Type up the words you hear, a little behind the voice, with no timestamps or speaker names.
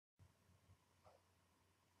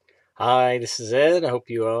Hi, this is Ed. I hope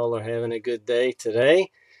you all are having a good day today.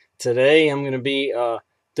 Today I'm going to be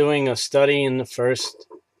doing a study in the first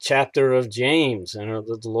chapter of James. And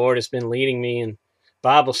the Lord has been leading me in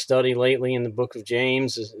Bible study lately in the book of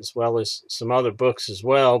James, as well as some other books as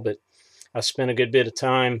well. But I spent a good bit of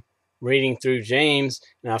time reading through James,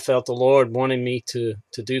 and I felt the Lord wanted me to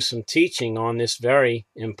do some teaching on this very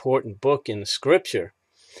important book in the Scripture.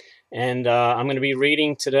 And I'm going to be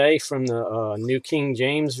reading today from the New King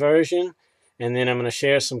James Version. And then I'm going to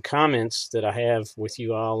share some comments that I have with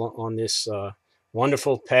you all on this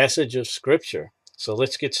wonderful passage of Scripture. So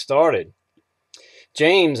let's get started.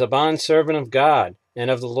 James, a bondservant of God and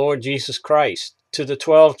of the Lord Jesus Christ, to the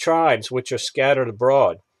 12 tribes which are scattered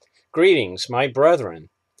abroad. Greetings, my brethren.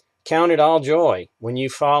 Count it all joy when you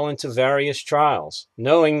fall into various trials,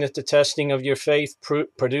 knowing that the testing of your faith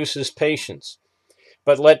produces patience.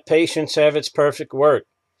 But let patience have its perfect work,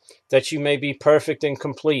 that you may be perfect and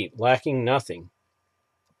complete, lacking nothing.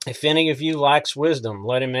 If any of you lacks wisdom,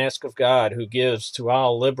 let him ask of God, who gives to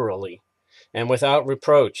all liberally and without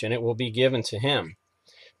reproach, and it will be given to him.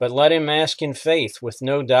 But let him ask in faith, with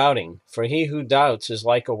no doubting, for he who doubts is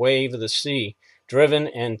like a wave of the sea, driven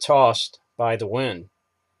and tossed by the wind.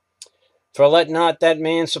 For let not that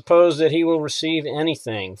man suppose that he will receive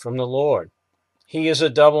anything from the Lord. He is a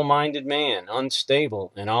double-minded man,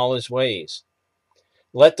 unstable in all his ways.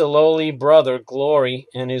 Let the lowly brother glory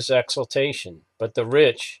in his exaltation, but the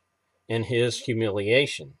rich in his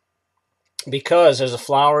humiliation. Because as a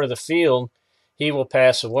flower of the field, he will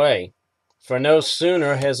pass away. For no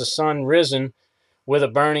sooner has the sun risen with a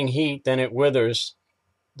burning heat than it withers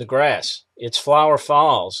the grass. Its flower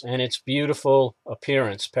falls, and its beautiful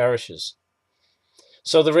appearance perishes.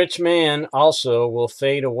 So the rich man also will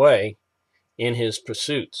fade away in his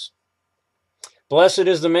pursuits. Blessed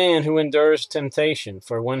is the man who endures temptation,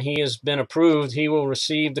 for when he has been approved, he will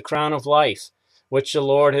receive the crown of life, which the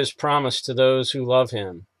Lord has promised to those who love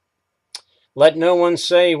him. Let no one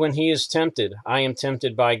say when he is tempted, I am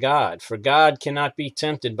tempted by God, for God cannot be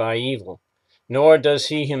tempted by evil, nor does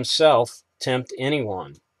he himself tempt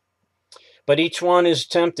anyone. But each one is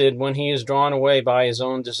tempted when he is drawn away by his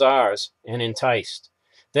own desires and enticed.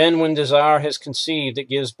 Then when desire has conceived, it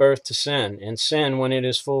gives birth to sin, and sin, when it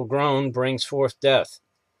is full grown, brings forth death.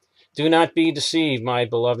 Do not be deceived, my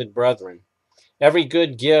beloved brethren. Every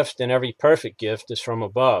good gift and every perfect gift is from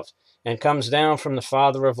above, and comes down from the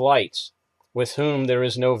Father of lights, with whom there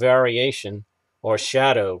is no variation or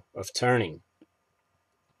shadow of turning.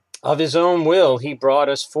 Of his own will he brought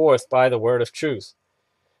us forth by the word of truth,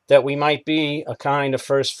 that we might be a kind of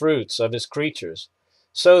first fruits of his creatures.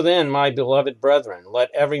 So then, my beloved brethren,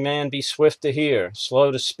 let every man be swift to hear,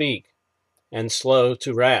 slow to speak, and slow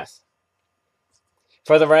to wrath.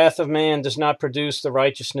 For the wrath of man does not produce the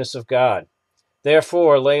righteousness of God.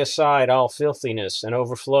 Therefore lay aside all filthiness and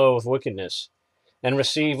overflow of wickedness, and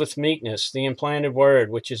receive with meekness the implanted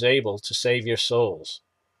word which is able to save your souls.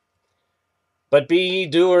 But be ye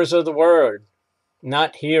doers of the word,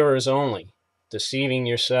 not hearers only, deceiving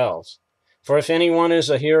yourselves. For if anyone is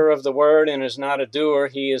a hearer of the word and is not a doer,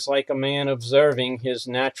 he is like a man observing his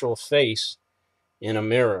natural face in a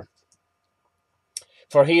mirror.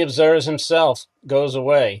 For he observes himself, goes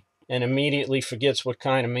away, and immediately forgets what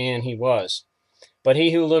kind of man he was. But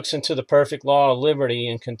he who looks into the perfect law of liberty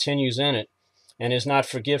and continues in it, and is not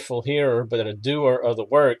forgetful hearer, but a doer of the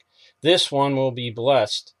work, this one will be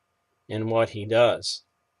blessed in what he does.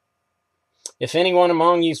 If anyone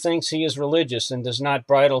among you thinks he is religious and does not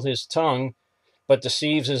bridle his tongue, but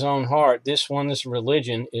deceives his own heart, this one's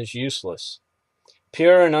religion is useless.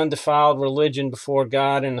 Pure and undefiled religion before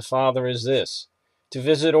God and the Father is this, to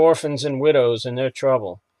visit orphans and widows in their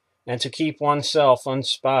trouble, and to keep oneself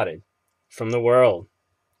unspotted from the world.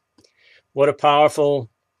 What a powerful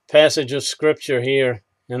passage of scripture here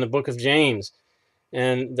in the book of James.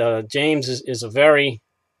 And James is a very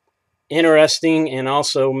interesting and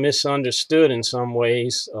also misunderstood in some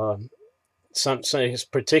ways,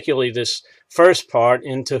 particularly this first part,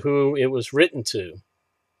 into who it was written to.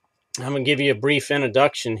 I'm going to give you a brief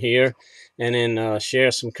introduction here and then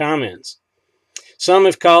share some comments. Some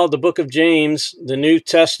have called the book of James the New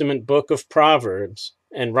Testament book of Proverbs,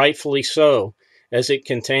 and rightfully so, as it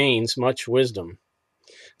contains much wisdom.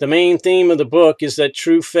 The main theme of the book is that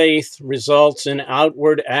true faith results in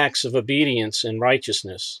outward acts of obedience and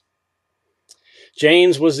righteousness.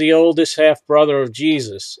 James was the oldest half-brother of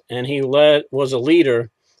Jesus, and he was a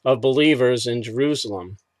leader of believers in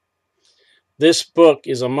Jerusalem. This book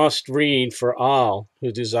is a must-read for all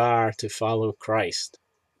who desire to follow Christ.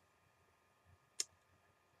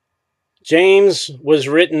 James was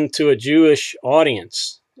written to a Jewish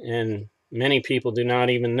audience, and many people do not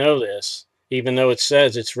even know this, even though it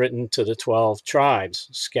says it's written to the 12 tribes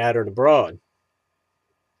scattered abroad.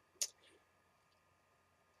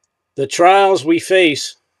 The trials we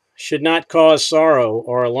face should not cause sorrow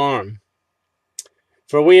or alarm,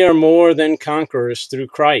 for we are more than conquerors through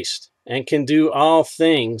Christ and can do all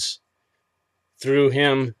things through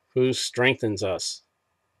him who strengthens us.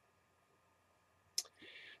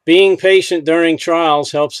 Being patient during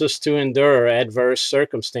trials helps us to endure adverse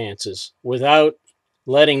circumstances without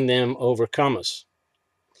letting them overcome us.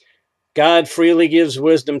 God freely gives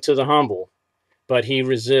wisdom to the humble, but he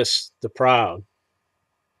resists the proud.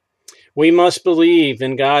 We must believe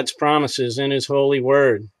in God's promises in his holy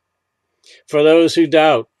word. For those who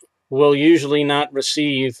doubt will usually not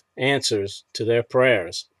receive answers to their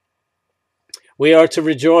prayers. We are to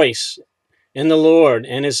rejoice in the Lord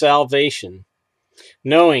and his salvation,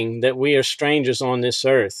 knowing that we are strangers on this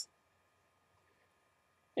earth.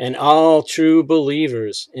 And all true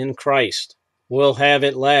believers in Christ will have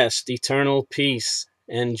at last eternal peace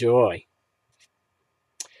and joy.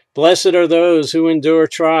 Blessed are those who endure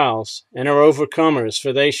trials and are overcomers,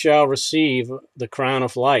 for they shall receive the crown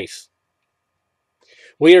of life.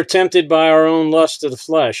 We are tempted by our own lust of the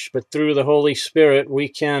flesh, but through the Holy Spirit we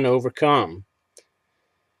can overcome.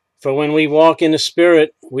 For when we walk in the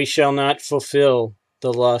Spirit, we shall not fulfill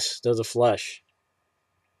the lust of the flesh.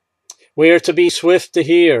 We are to be swift to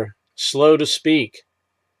hear, slow to speak,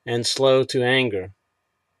 and slow to anger.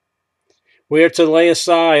 We are to lay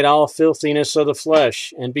aside all filthiness of the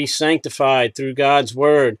flesh and be sanctified through God's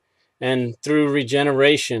word and through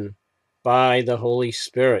regeneration by the Holy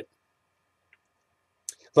Spirit.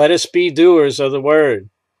 Let us be doers of the word.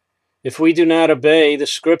 If we do not obey the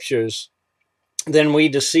scriptures, then we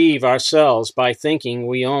deceive ourselves by thinking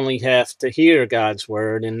we only have to hear God's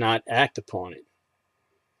word and not act upon it.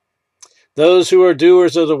 Those who are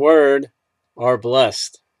doers of the word are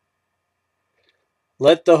blessed.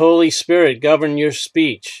 Let the Holy Spirit govern your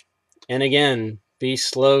speech. And again, be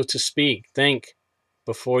slow to speak. Think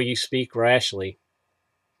before you speak rashly.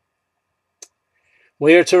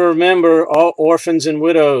 We are to remember all orphans and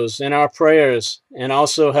widows in our prayers and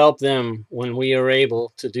also help them when we are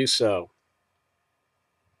able to do so.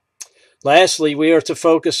 Lastly, we are to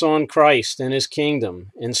focus on Christ and his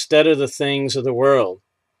kingdom instead of the things of the world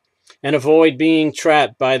and avoid being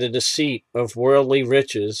trapped by the deceit of worldly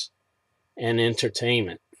riches and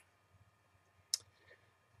entertainment.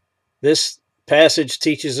 This passage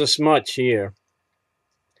teaches us much here.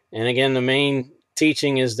 And again, the main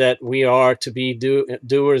teaching is that we are to be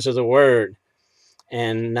doers of the word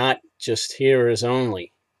and not just hearers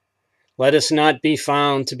only. Let us not be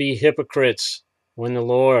found to be hypocrites when the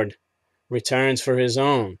Lord returns for his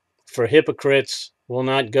own. For hypocrites will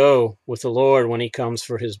not go with the Lord when he comes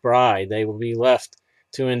for his bride. They will be left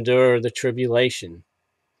to endure the tribulation.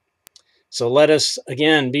 So let us,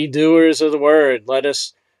 again, be doers of the word. Let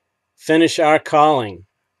us finish our calling.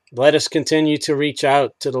 Let us continue to reach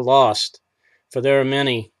out to the lost, for there are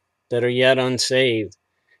many that are yet unsaved,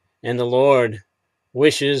 and the Lord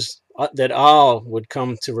wishes that all would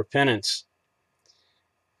come to repentance.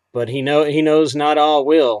 But he knows not all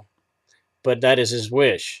will, but that is his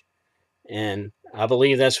wish. And I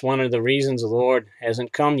believe that's one of the reasons the Lord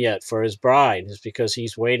hasn't come yet for his bride, is because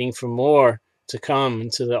he's waiting for more to come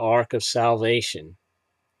into the ark of salvation.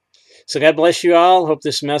 So God bless you all. Hope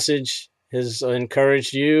this message has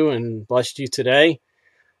encouraged you and blessed you today.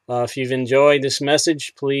 If you've enjoyed this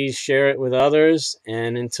message, please share it with others.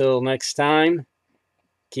 And until next time,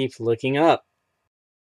 keep looking up.